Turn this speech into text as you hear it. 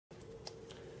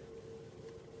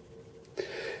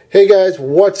Hey guys,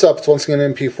 what's up? It's once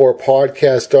again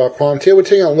mp4podcast.com. Today we're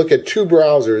taking a look at two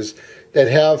browsers that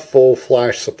have full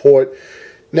Flash support.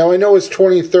 Now I know it's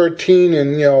 2013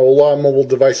 and a lot of mobile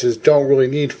devices don't really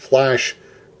need Flash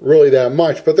really that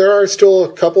much, but there are still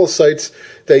a couple of sites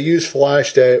that use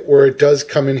Flash where it does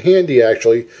come in handy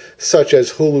actually, such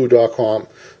as HULU.com.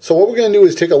 So what we're going to do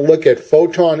is take a look at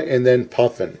Photon and then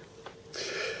Puffin.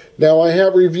 Now I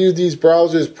have reviewed these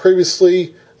browsers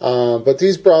previously, but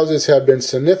these browsers have been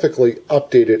significantly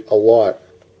updated a lot.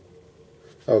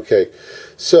 Okay,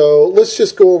 so let's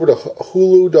just go over to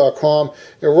HULU.com.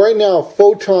 And right now,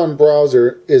 Photon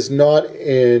Browser is not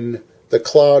in the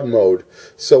cloud mode.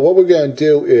 So what we're going to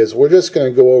do is we're just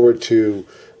going to go over to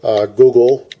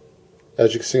Google.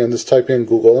 As you can see, I'm just typing in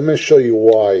Google. I'm going to show you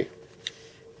why.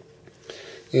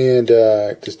 And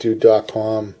just do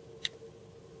 .com.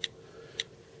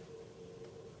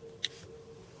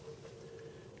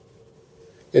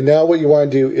 And now what you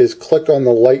want to do is click on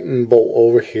the lightning bolt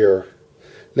over here.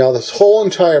 Now this whole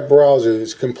entire browser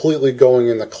is completely going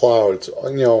in the cloud. It's,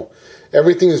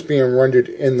 everything is being rendered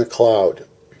in the cloud.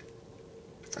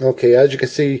 Okay, as you can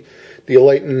see, the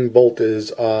lightning bolt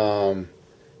is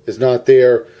not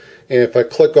there. And if I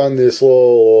click on this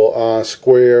little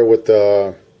square with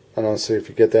the, I don't see if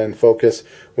you get that in focus,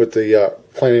 with the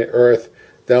planet Earth,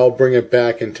 that'll bring it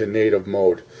back into native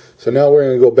mode. So now we're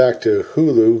going to go back to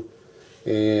HULU.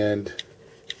 And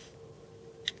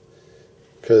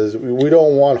because we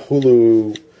don't want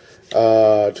HULU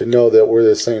to know that we're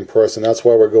the same person, that's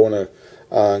why we're going to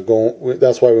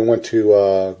that's why we went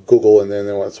to Google, and then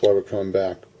that's why we're coming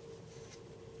back.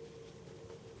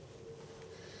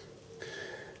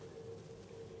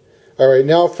 Alright,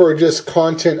 now for just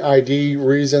content ID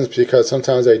reasons, because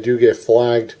sometimes I do get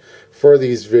flagged for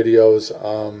these videos,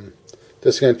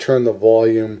 just going to turn the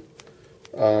volume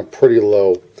pretty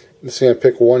low. I'm just going to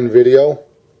pick one video,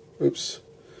 oops,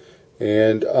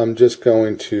 and I'm just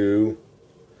going to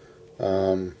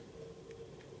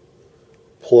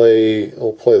play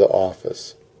The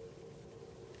Office.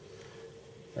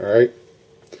 Alright,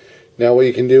 now what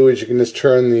you can do is you can just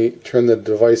turn the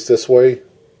device this way,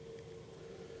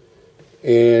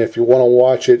 and if you want to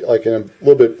watch it like in a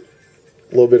little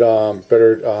bit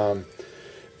better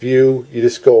view, you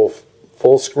just go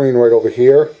full screen right over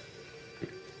here.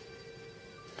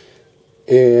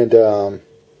 And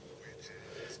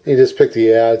you just pick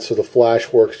the ad, so the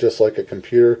Flash works just like a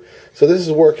computer. So this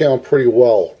is working out pretty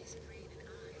well.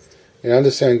 And I'm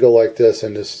just going to go like this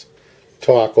and just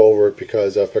talk over it,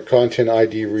 because for content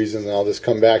ID reasons, I'll just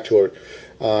come back to it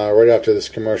right after this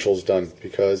commercial is done.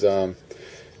 Because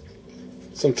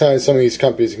sometimes some of these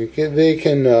companies can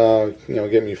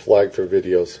get me flagged for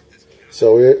videos.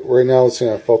 So right now it's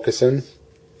going to focus in.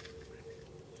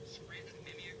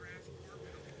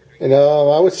 And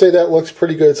I would say that looks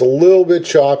pretty good. It's a little bit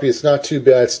choppy. It's not too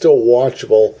bad. It's still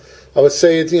watchable. I would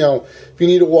say it's, if you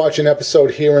need to watch an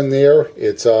episode here and there,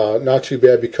 it's not too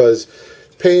bad, because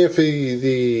paying for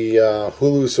the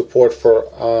HULU support for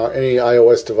any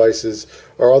iOS devices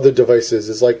or other devices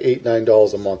is like $8,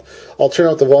 $9 a month. I'll turn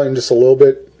out the volume just a little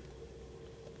bit.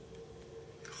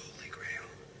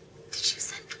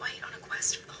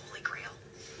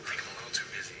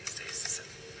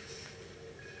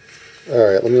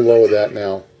 Alright, let me lower that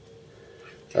now.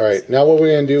 Alright, now what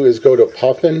we're going to do is go to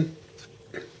Puffin.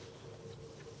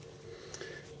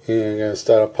 And I'm going to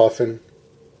start a Puffin.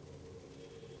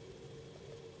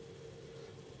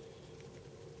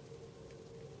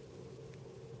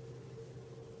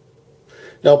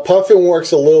 Now Puffin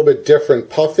works a little bit different.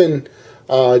 Puffin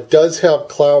does have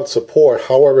cloud support,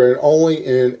 however it only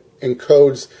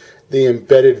encodes the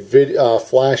embedded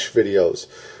Flash videos.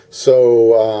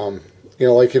 So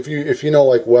like if you know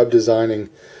like web designing,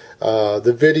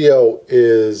 the video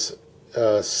is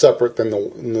separate than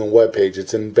the web page.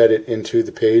 It's embedded into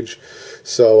the page.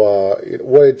 So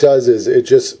what it does is it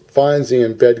just finds the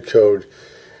embed code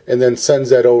and then sends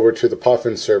that over to the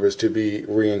Puffin service to be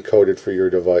re-encoded for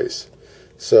your device.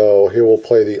 So here we'll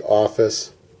play The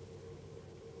Office.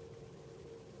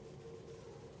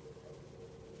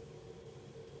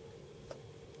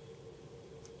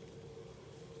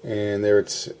 And there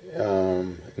it's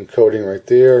encoding right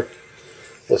there.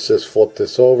 Let's just flip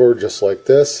this over just like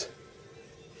this.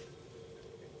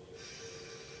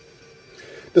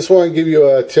 Just want to give you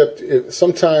a tip.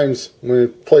 Sometimes when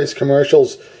it plays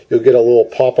commercials, you'll get a little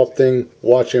pop-up thing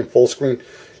watching full screen.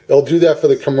 It'll do that for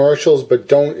the commercials,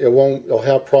 but it'll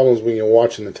have problems when you're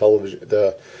watching the television,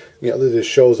 the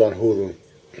shows on HULU.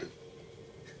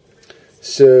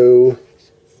 So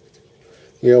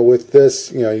with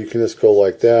this, you can just go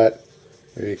like that,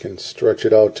 You can stretch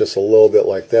it out just a little bit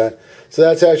like that. So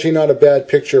that's actually not a bad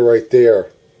picture right there,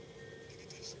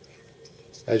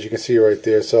 as you can see right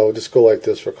there. So just go like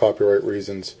this for copyright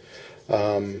reasons.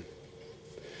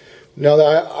 Now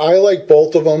I like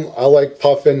both of them. I like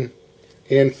Puffin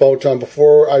and Photon.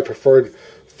 Before I preferred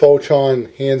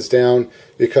Photon hands down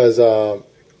because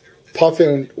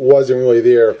Puffin wasn't really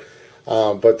there,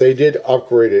 but they did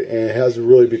upgrade it, and it has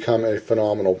really become a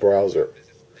phenomenal browser.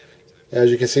 As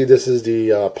you can see, this is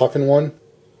the Puffin one.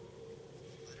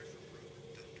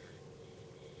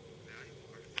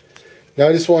 Now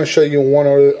I just want to show you one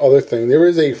other thing. There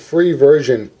is a free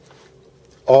version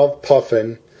of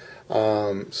Puffin,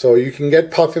 so you can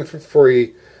get Puffin for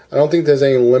free. I don't think there's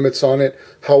any limits on it.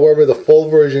 However, the full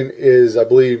version is, I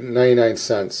believe, 99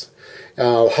 cents.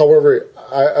 However,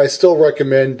 I still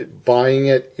recommend buying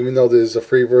it, even though there's a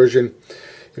free version.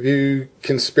 If you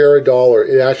can spare $1,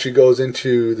 it actually goes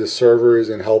into the servers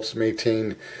and helps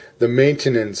maintain the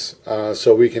maintenance,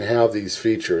 so we can have these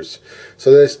features.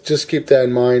 So just keep that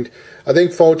in mind. I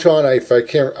think Photon, I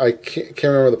can't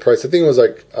remember the price. I think it was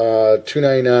like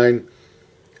 $2.99,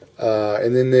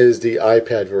 and then there's the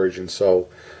iPad version. So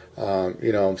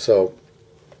so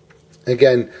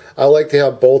again, I like to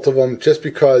have both of them, just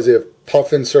because if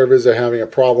Puffin servers are having a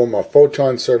problem, or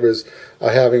Photon servers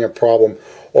are having a problem,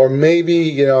 or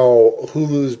maybe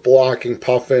HULU's blocking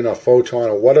Puffin or Photon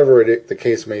or whatever the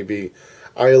case may be,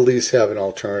 I at least have an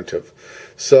alternative.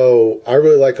 So I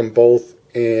really like them both,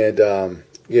 and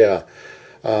they're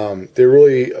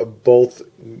really both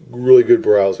really good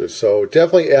browsers. So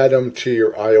definitely add them to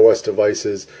your iOS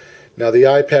devices. Now the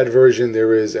iPad version,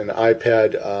 there is an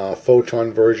iPad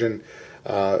Photon version.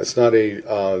 It's not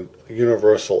a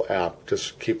universal app.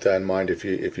 Just keep that in mind if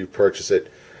you purchase it,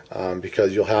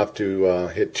 because you'll have to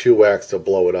hit 2x to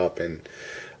blow it up, and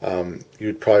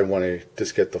you'd probably want to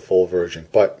just get the full version.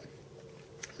 But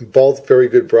both very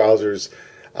good browsers.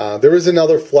 There is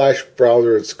another Flash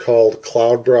browser. It's called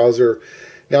Cloud Browser.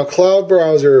 Now Cloud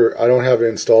Browser, I don't have it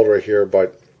installed right here,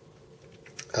 but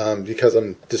because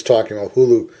I'm just talking about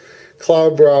HULU,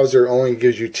 Cloud Browser only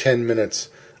gives you 10 minutes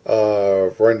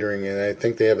of rendering, and I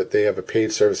think they have a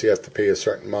paid service. You have to pay a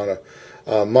certain amount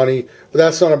of money, but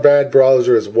that's not a bad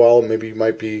browser as well. Maybe you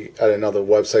might be at another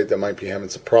website that might be having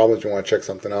some problems. You want to check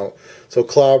something out. So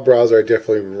Cloud Browser, I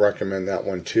definitely recommend that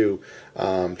one too,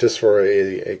 just for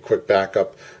a quick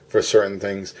backup for certain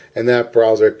things. And that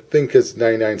browser, I think, is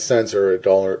 99 cents or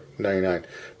 $1.99.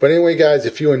 But anyway, guys,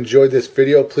 if you enjoyed this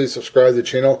video, please subscribe to the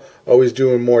channel. Always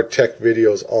doing more tech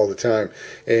videos all the time.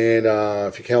 And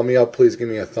if you can help me out, please give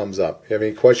me a thumbs up. If you have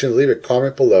any questions, leave a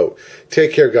comment below.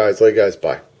 Take care, guys. Love you guys.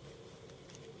 Bye.